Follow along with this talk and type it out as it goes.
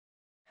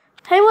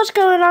Hey, what's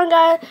going on,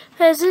 guys?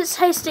 It's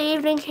Hasty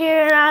Evening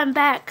here, and I'm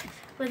back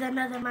with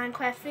another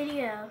Minecraft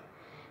video.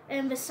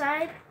 And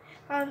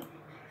on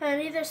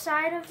either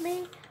side of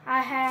me,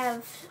 I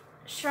have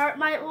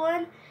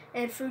Sharpmite1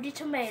 and Fruity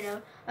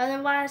Tomato,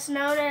 otherwise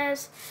known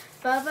as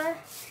Bubba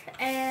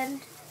and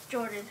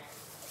Jordan.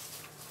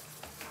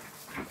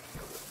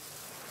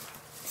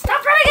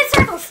 Stop running in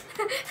circles!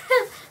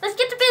 Let's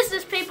get to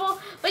business, people.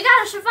 We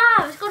gotta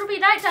survive. It's gonna be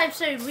nighttime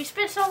soon. We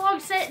spent so long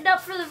setting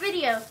up for the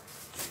video.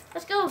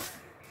 Let's go.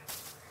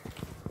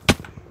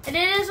 And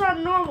it is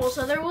on normal,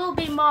 so there will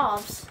be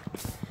mobs.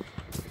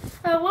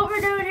 What we're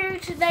doing here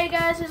today,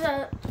 guys, is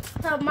a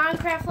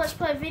Minecraft Let's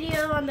Play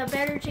video on the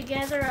Better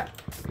Together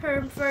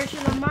version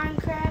of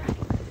Minecraft.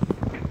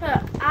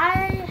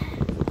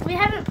 We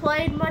haven't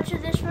played much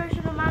of this version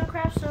of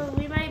Minecraft, so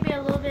we may be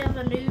a little bit of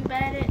a noob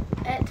at it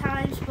at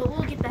times, but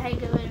we'll get the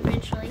hang of it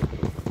eventually.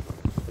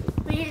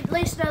 We at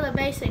least know the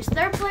basics.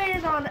 They're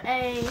playing on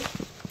a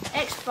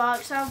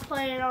Xbox, I'm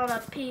playing on a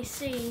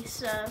PC,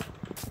 so...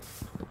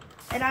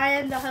 And I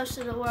am the host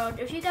of the world.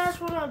 If you guys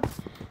want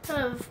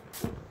to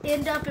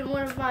end up in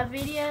one of my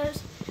videos,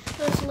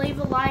 just leave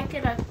a like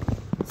and a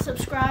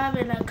subscribe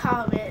and a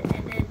comment,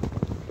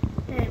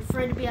 and for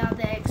it to be on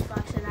the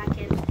Xbox, and I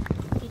can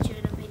get you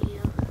in a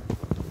video.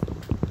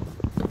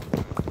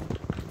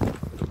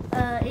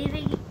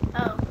 Anything?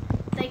 Oh,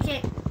 they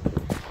can't.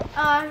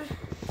 I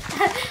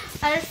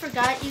just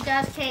forgot. You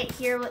guys can't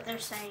hear what they're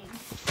saying.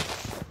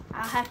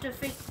 I'll have to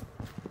fix.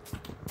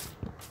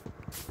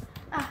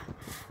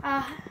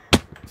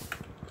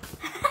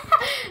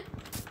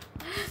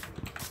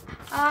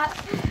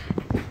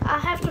 I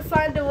have to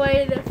find a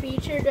way in the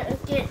future to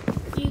get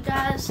you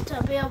guys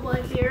to be able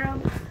to hear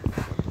them.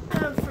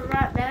 For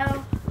right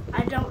now,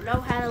 I don't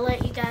know how to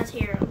let you guys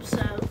hear them,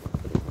 so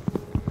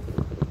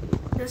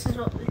this is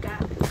what we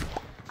got.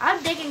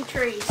 I'm digging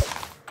trees.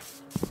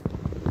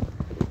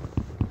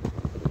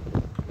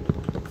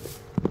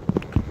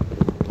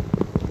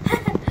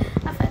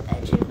 I've had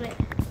that achievement.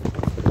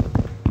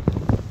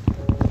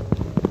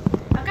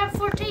 I've got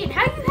 14.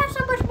 How do you have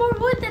so much more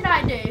wood than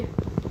I do?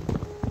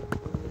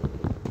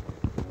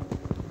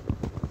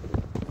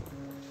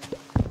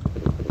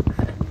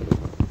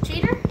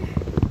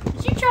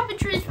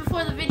 Trees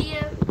before the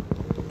video.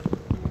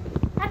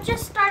 I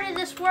just started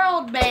this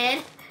world,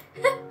 man.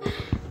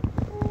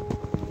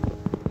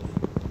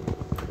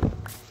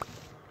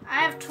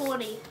 I have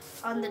 20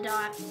 on the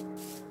dot.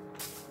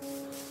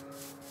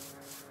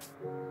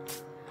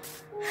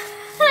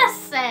 That's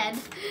sad.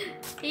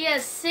 He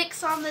has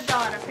 6 on the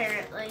dot,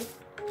 apparently.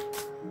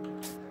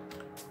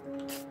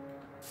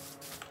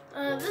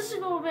 This is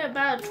going to be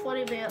about a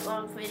 20-minute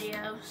long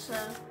video, so...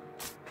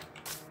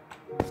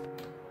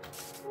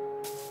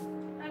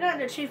 I got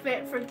an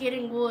achievement for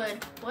getting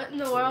wood. What in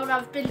the world?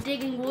 I've been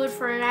digging wood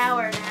for an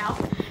hour now.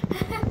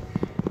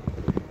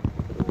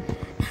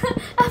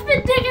 I've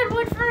been digging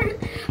wood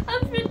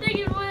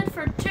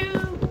for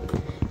two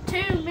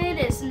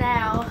minutes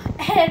now,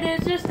 and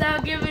it's just now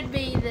giving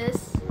me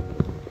this.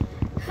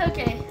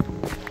 Okay,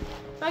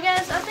 well,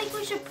 guys, I think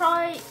we should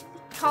probably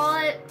call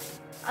it.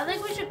 I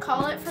think we should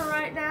call it for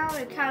right now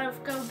and kind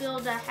of go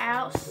build a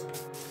house.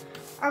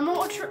 I'm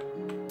gonna try.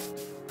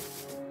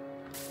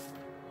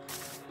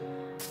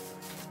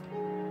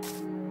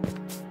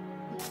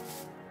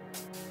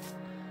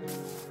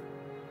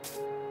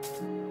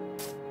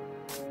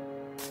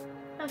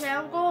 Okay,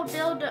 I'm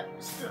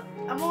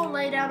gonna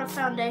lay down a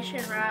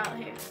foundation right out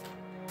here.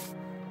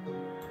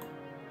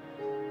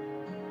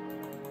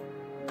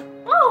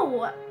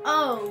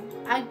 Oh,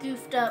 I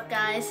goofed up,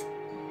 guys.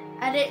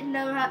 I didn't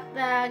know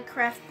that I'd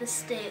craft the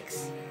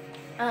sticks.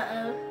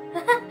 Guys,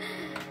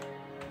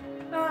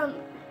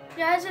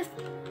 if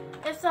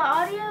the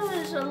audio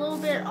is a little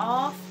bit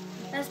off,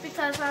 that's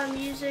because I'm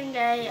using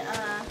a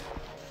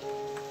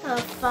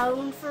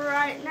phone for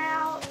right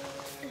now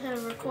to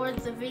record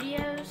the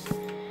videos.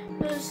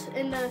 Because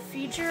in the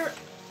future,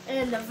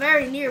 in the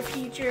very near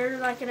future,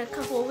 like in a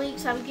couple of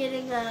weeks, I'm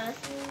getting a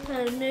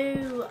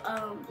new,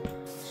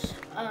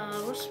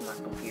 what's my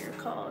computer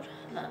called?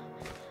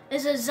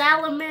 It's a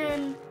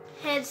Zalaman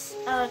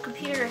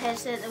computer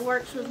headset that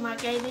works with my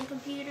gaming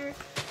computer.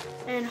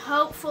 And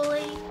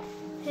hopefully,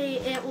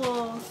 it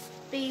will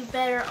be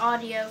better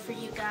audio for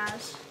you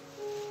guys.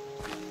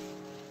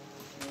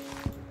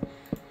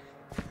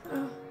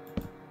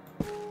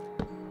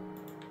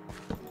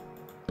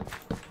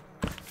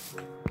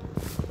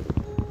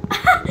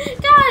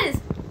 Guys,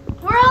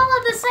 we're all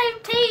on the same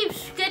team.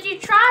 Could you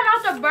try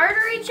not to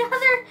murder each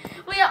other?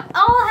 We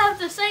all have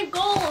the same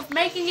goal of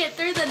making it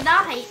through the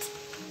night.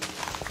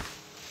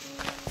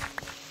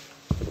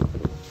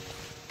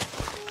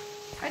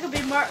 I could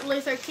be Martin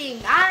Luther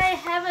King. I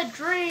have a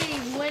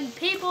dream when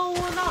people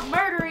will not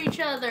murder each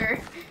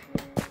other.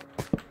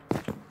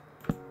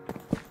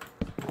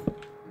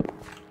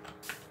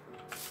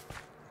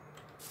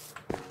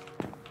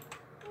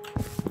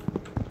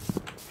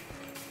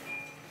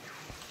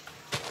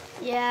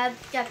 Yeah, I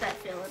got that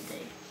feeling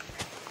too.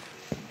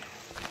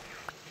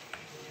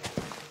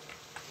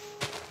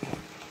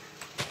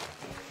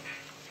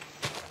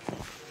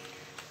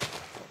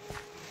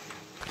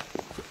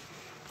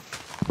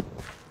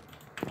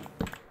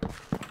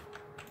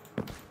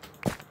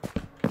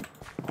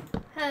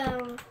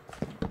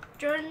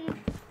 Jordan,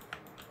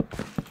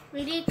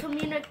 we need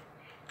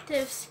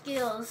communicative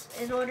skills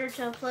in order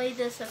to play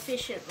this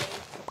efficiently.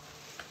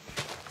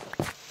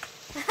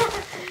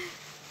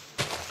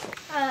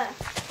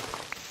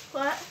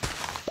 What?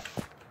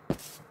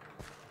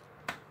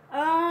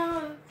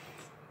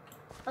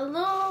 A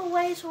little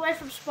ways away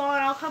from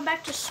spawn. I'll come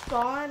back to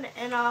spawn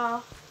and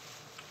I'll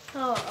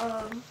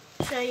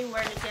show you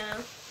where to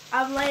go.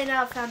 I'm laying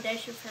out a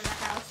foundation for the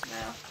house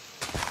now.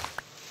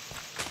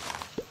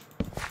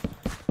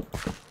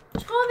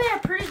 It's going to be a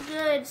pretty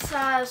good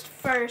sized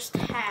first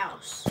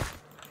house.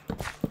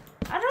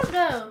 I don't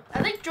know.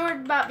 I think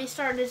Jordan might be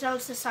starting his own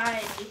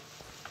society.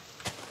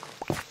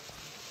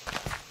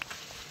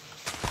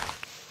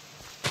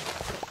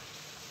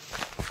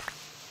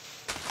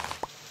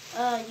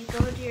 You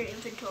go into your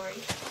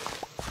inventory.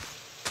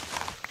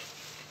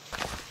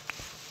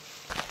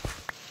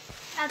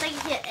 I think you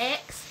hit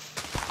X.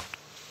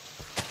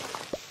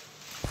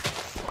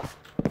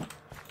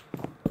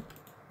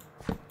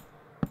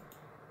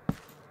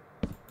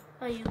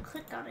 Oh, you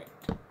clicked on it.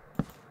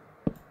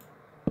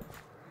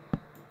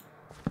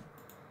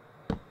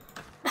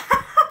 Are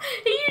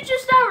you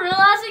just not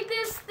realizing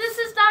this? This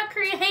is not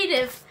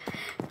creative.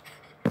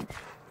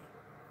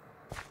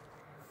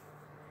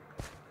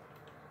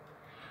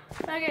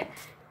 Okay,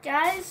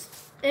 guys,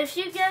 if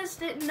you guys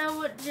didn't know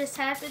what just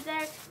happened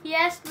there, he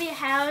asked me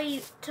how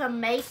to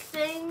make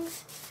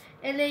things,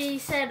 and then he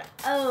said,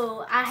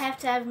 oh, I have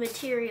to have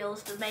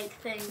materials to make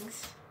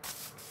things.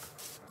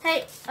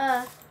 Hey,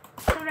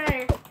 come down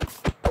here.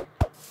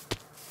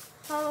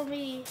 Follow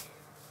me.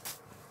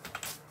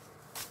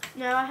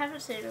 No, I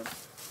haven't seen him.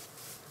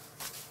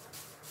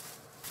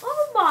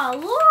 Oh my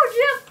lord,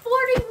 you have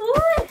 40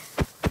 wood?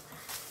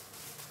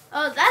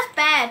 Oh, that's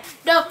bad.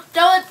 No,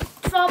 don't.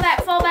 Fall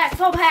back, fall back,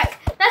 fall back.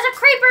 That's a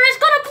creeper, it's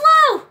gonna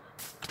blow!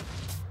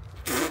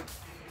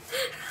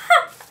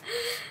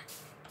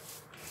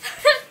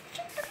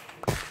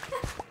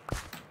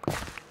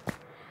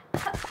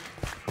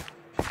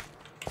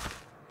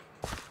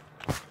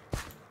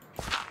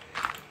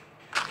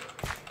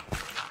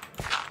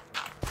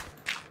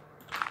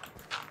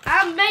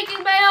 I'm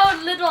making my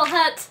own little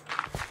hut.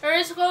 Or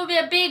it's gonna be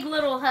a big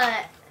little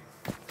hut.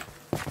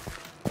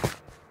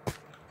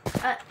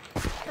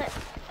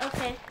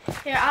 Okay.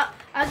 Here,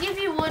 I'll give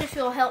you wood if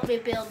you'll help me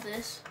build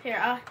this.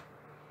 Here,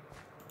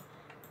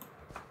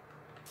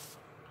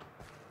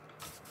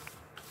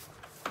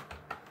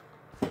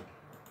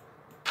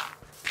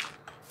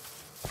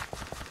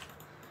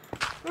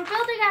 we're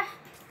building a...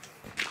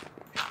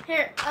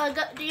 Here,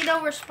 do you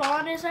know where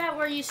spawn is at?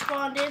 Where you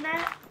spawned in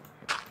at?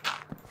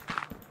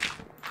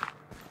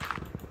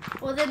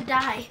 Well, then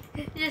die.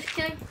 Just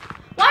kidding.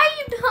 Why are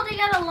you building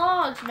out of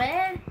logs,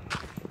 man?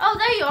 Oh,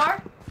 there you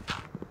are.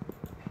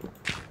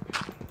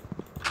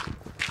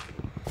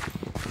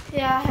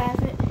 Yeah, I have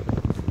it.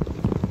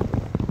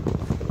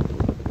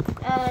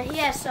 He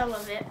has some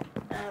of it.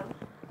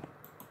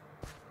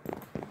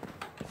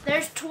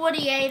 There's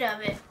 28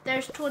 of it.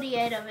 There's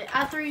 28 of it.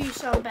 I threw you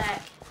some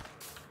back.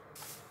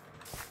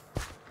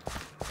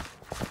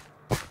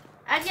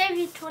 I gave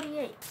you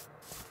 28.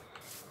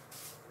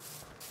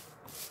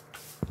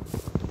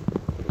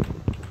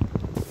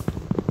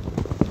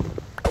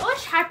 I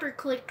wish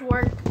hyperclick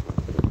worked.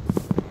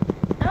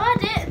 No, I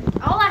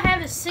didn't. All I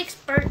have is 6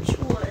 birch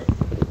wood.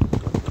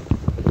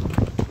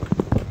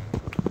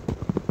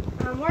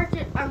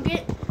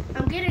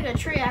 I'm getting a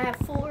tree. I have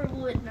 4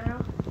 wood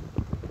now.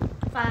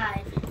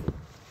 5.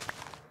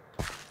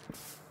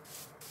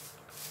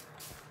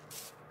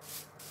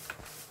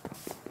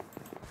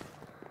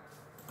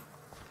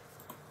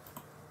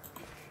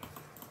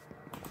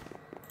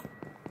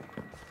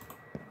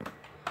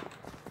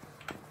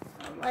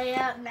 I'll lay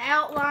out an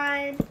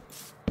outline.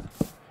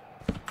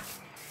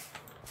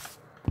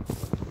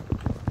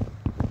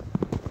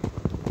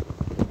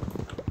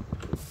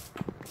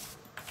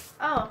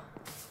 Oh.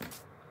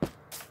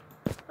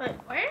 Wait,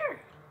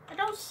 where? I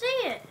don't see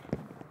it.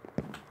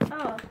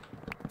 Oh.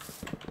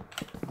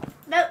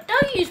 No,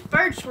 don't use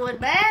birch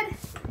wood, man.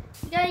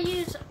 You gotta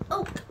use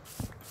oak.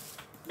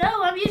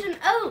 No, I'm using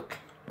oak.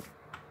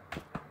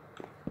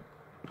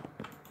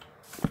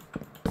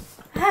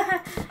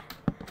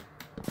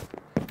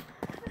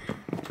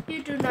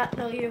 You do not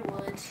know your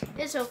woods.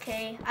 It's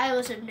okay. I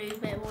was a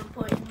noob at one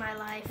point in my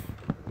life.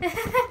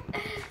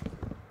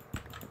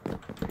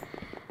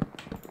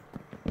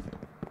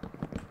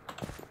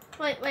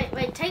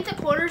 Wait. Take the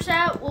corners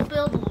out. We'll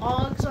build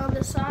logs on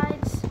the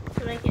sides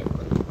to make it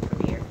look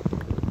prettier.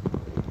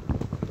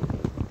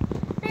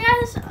 Hey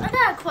guys, I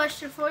got a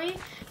question for you.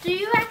 Do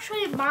you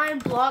actually mine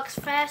blocks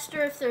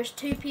faster if there's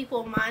 2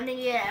 people mining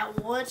it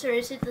at once, or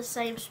is it the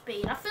same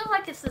speed? I feel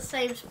like it's the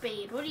same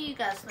speed. What do you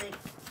guys think?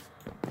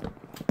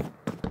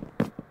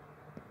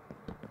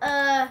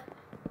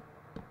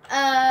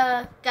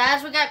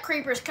 Guys, we got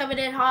creepers coming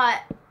in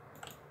hot.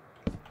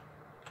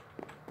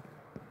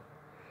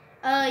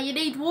 You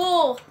need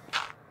wool.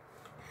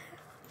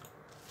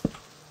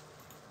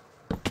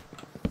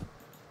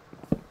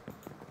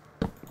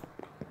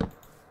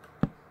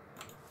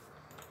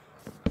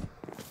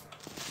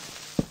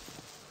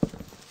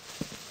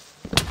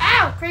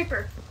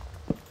 creeper.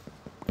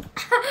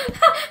 The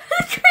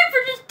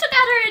creeper just took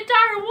out our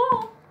entire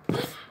wall.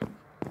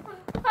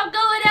 I'm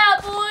going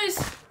out, boys.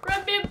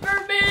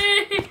 Remember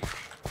me.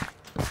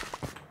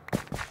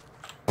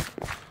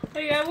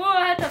 Okay, we'll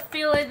have to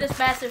fill in this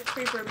massive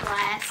creeper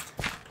blast.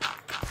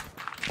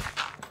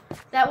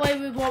 That way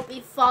we won't be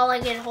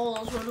falling in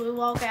holes when we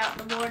walk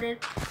out in the morning.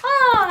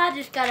 Oh, I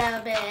just got out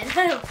of bed.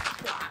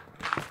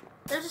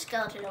 There's a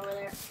skeleton over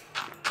there.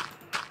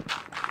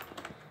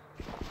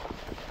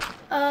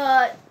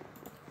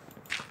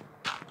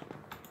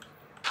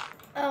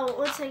 Oh,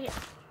 1 second.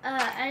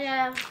 I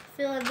gotta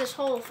fill in this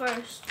hole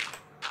first.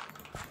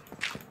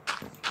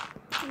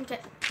 Okay.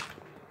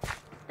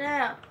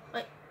 Now,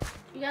 wait.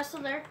 You guys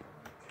still there?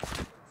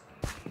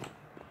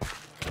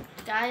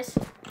 Guys?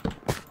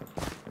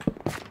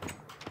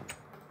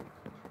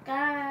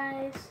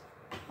 Guys?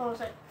 Hold on a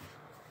second.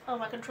 Oh,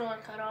 my controller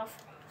cut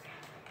off.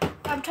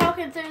 I'm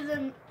talking through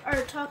them,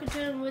 or talking to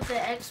them with the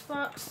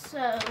Xbox,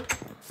 so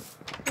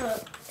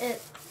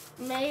it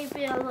may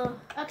be a little.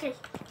 Okay,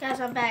 guys,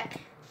 I'm back.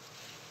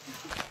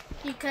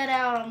 You cut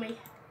out on me.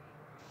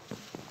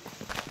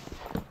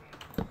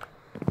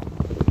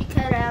 You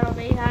cut out on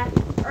me,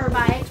 or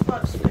my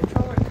Xbox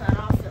controller cut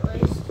off at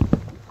least.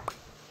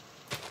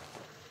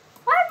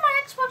 Why did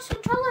my Xbox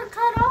controller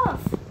cut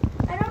off?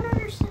 I don't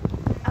understand.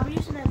 I'm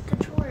using a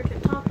controller to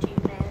talk to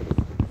you, man.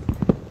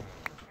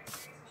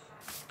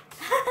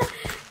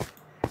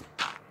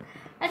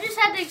 I just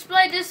had to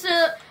explain this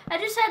to. I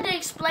just had to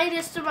explain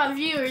this to my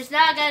viewers.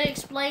 Now I gotta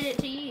explain it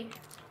to you.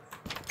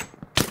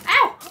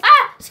 Ow!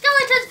 Ah!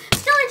 Skeletons!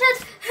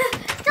 Skeletons!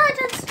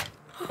 Skeletons!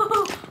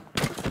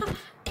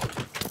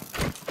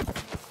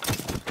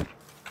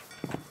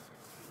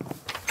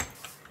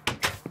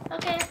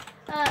 Okay.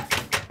 Ah!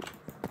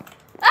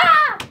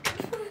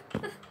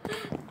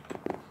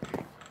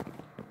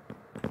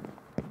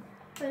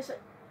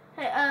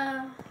 Hey,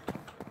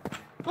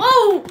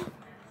 whoa!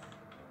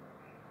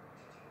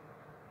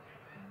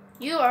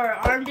 You are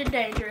armed and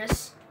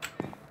dangerous.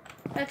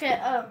 Okay,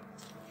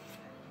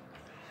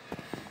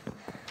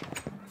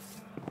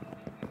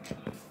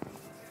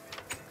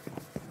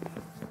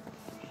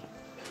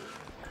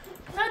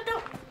 No,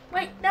 don't.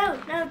 Wait, no,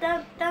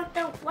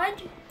 don't.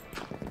 Why'd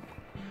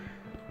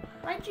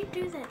you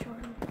do that,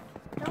 Jordan?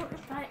 Don't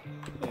invite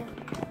him.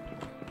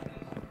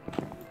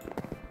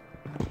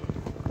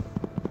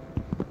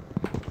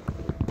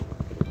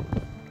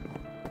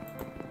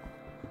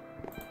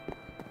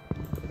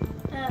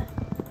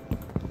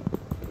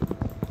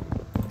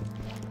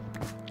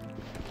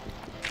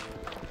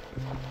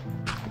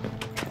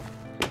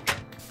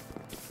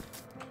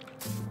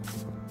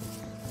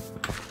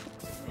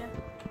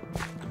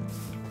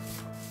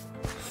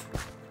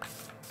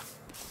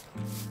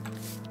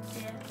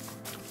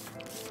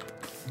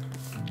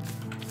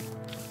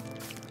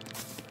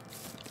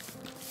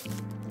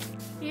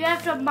 You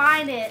have to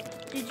mine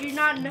it. Did you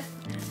not know?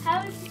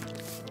 How is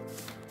it?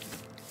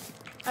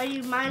 Are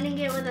you mining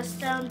it with a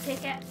stone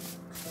pickaxe?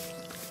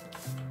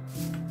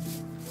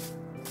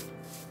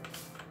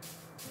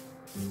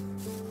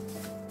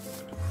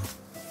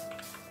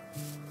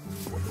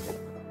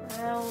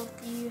 Well,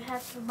 you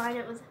have to mine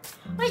it with.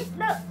 Wait,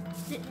 no.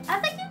 I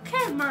think you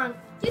can mine.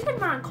 You can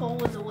mine coal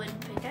with a wooden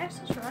pickaxe.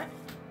 That's right.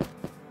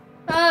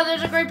 Oh,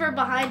 there's a creeper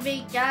behind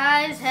me,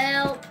 guys!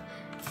 Help!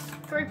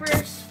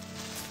 Creepers.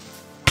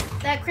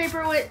 That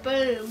creeper went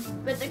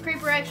boom, but the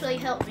creeper actually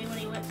helped me when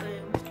he went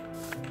boom.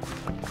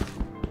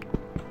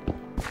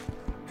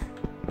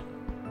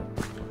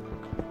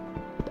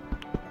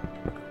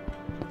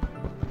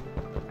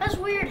 That's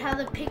weird how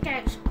the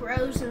pickaxe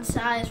grows in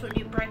size when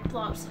you break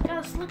blocks.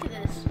 Guys, look at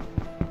this.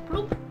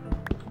 Bloop,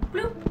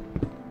 bloop,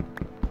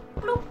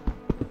 bloop.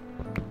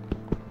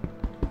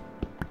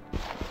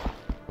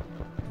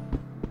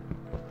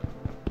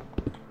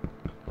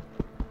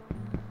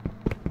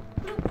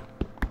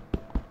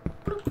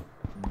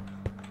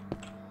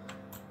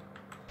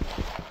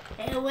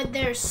 And when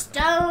there's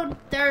stone,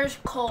 there's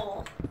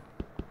coal.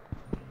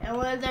 And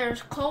when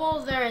there's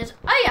coal, there is...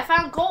 Oh yeah, I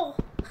found coal.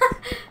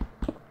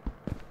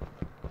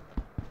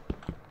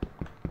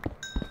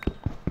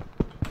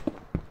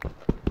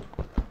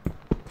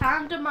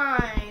 Time to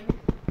mine.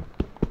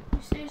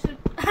 You see some...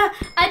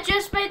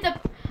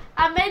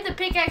 I made the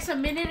pickaxe a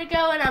minute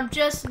ago, and I'm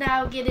just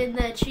now getting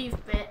the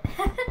achievement.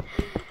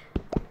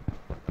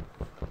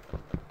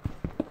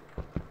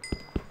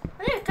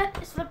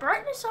 Is the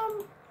brightness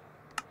on?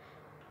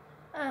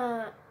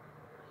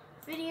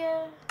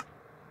 Video.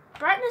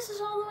 Brightness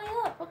is all the way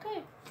up.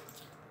 Okay.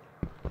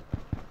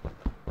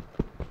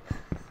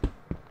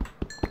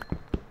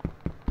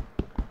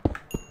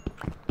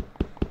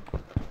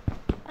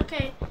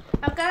 Okay,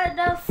 I've got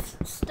enough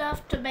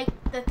stuff to make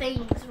the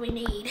things we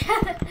need.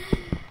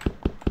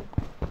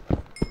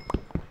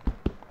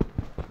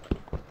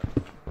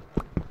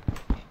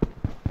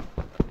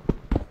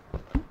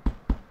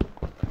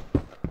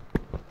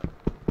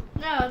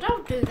 No,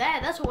 don't do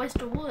that. That's a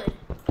waste of wood.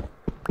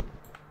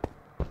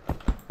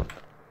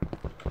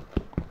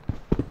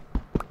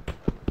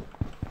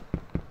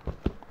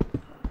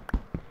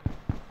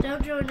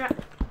 Don't join right.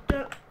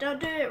 Don't. Don't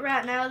do it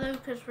right now though,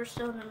 because we're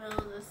still in the middle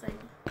of the thing.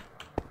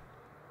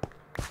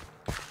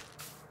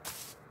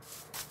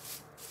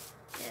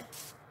 Yeah.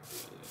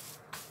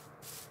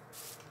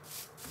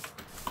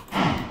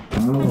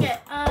 Okay,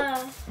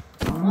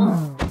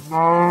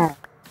 oh.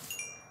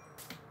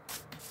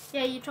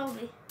 Yeah, you told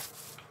me.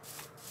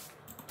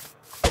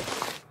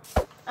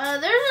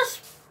 There's a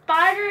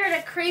spider and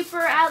a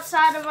creeper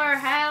outside of our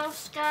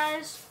house,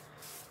 guys.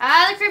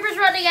 The creeper's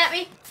running at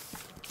me.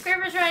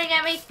 Creeper's running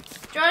at me.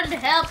 Jordan,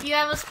 help. You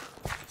have a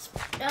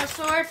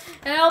sword.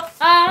 Help.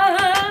 No,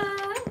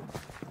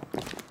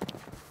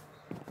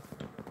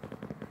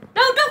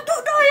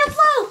 I'm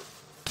low.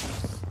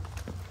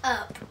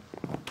 Up.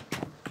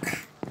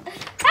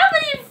 How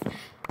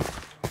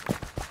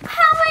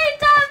many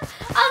times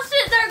I'm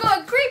sitting there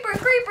going, creeper,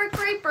 creeper,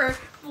 creeper.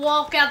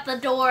 Walk out the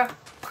door.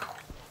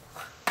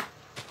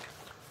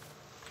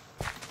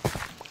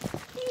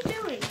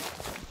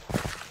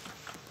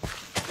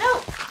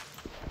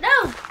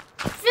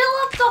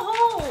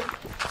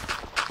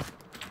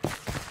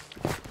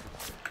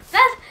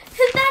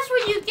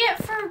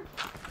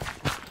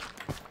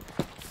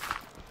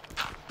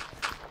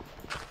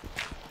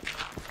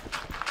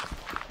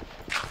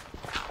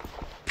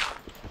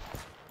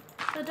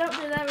 Don't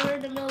do that, we're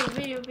in the middle of the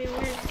video, it'll be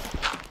weird.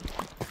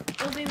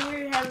 It'll be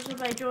weird having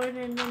somebody join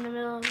in the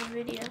middle of the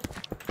video.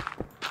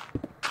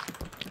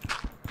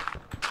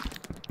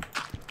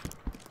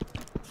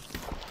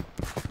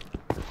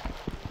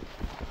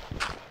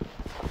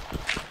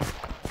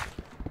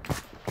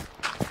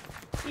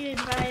 You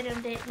invited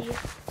him, didn't you?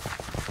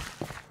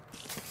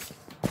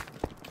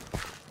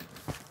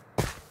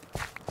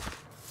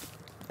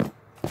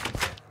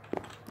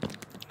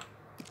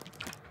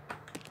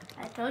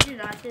 I told you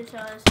not to, so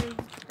I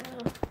assumed so,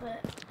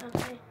 but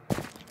okay.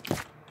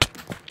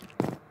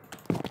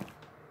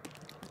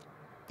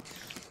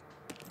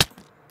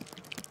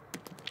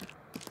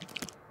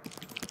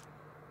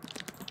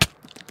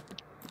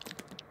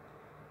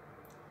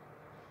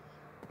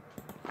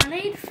 I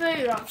need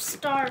food, I'm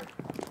starving.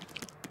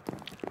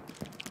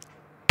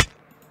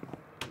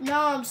 No,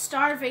 I'm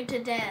starving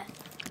to death.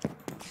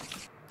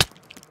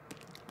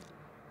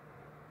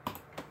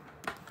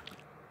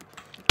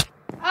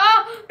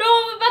 Oh,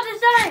 no, I'm about to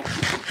die.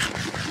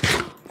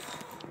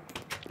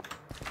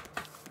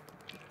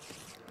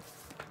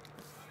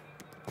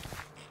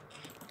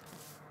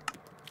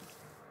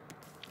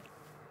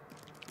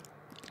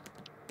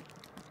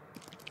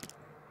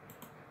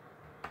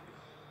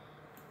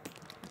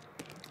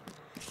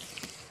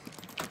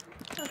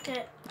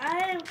 Okay,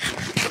 I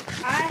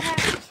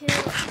have to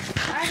kill.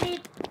 I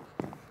need.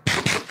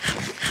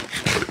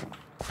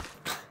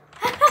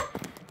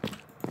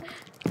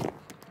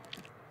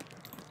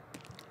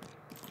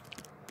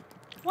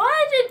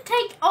 Why did it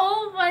take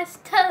all my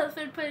stuff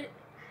and put it?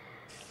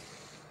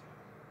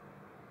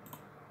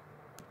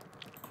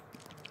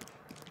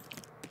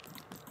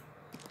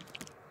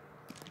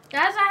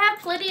 Guys, I have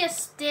plenty of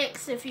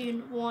sticks if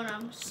you want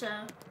them, so.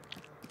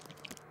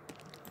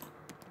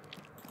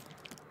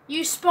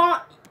 You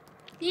spawn.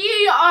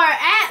 You are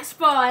at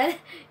spawn.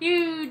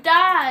 You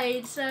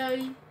died,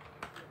 so.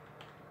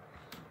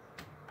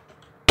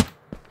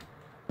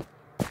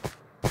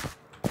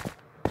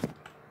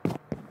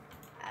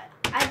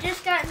 I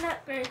just got an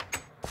upgrade.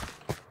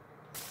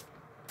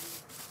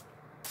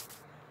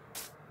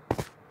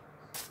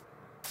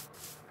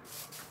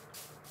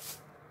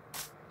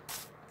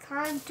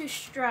 Time to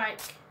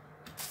strike.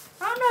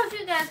 I don't know if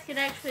you guys can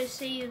actually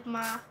see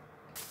my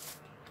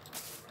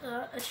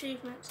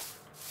achievements.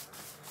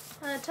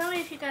 Tell me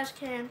if you guys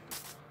can.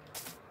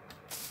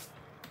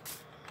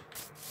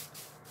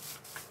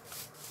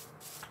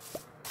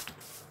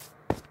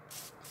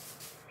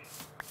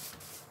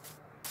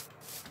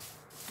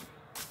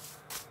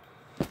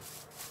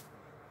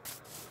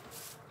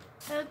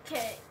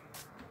 Okay.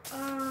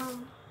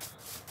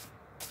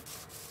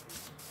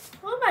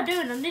 What am I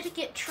doing? I need to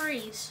get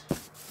trees.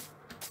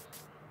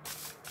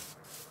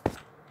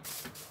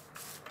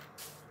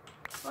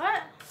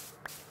 What?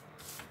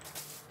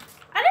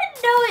 I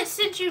didn't know it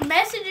sent you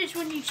messages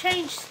when you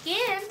change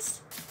skins.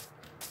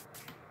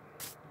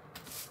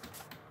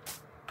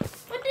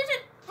 When did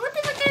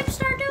the game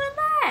start doing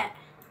that?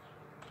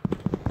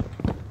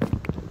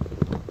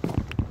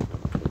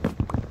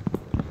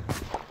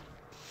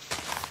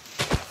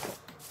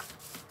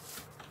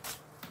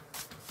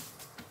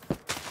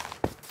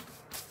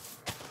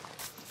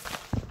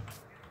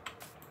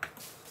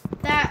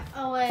 That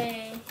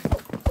away.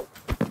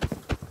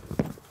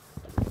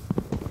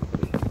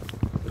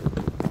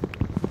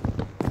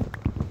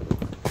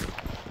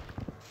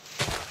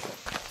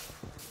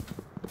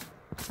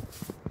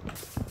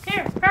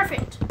 Here,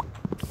 perfect.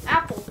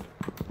 Apple.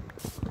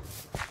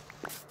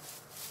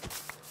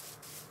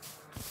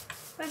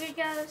 Okay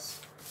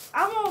guys,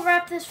 I'm gonna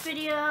wrap this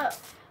video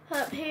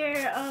up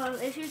here.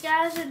 If you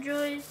guys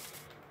enjoyed,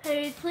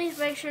 hey, please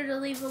make sure to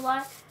leave a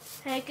like.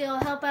 Heck, it'll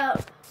help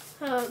out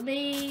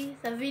me,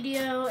 the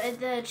video, and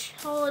the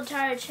whole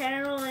entire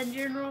channel in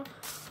general.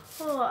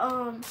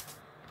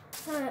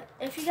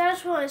 if you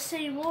guys want to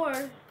see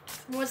more,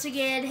 once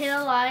again, hit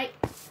a like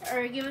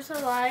or give us a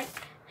like,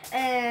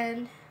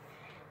 and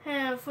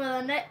for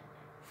the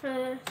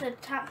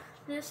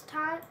this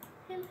time,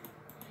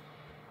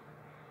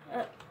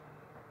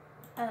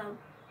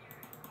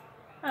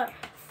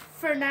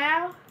 for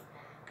now,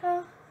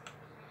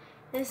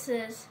 this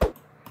is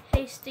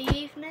Hasty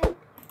Evening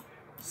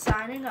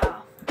signing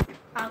off.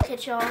 I'll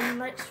catch y'all in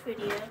the next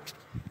video.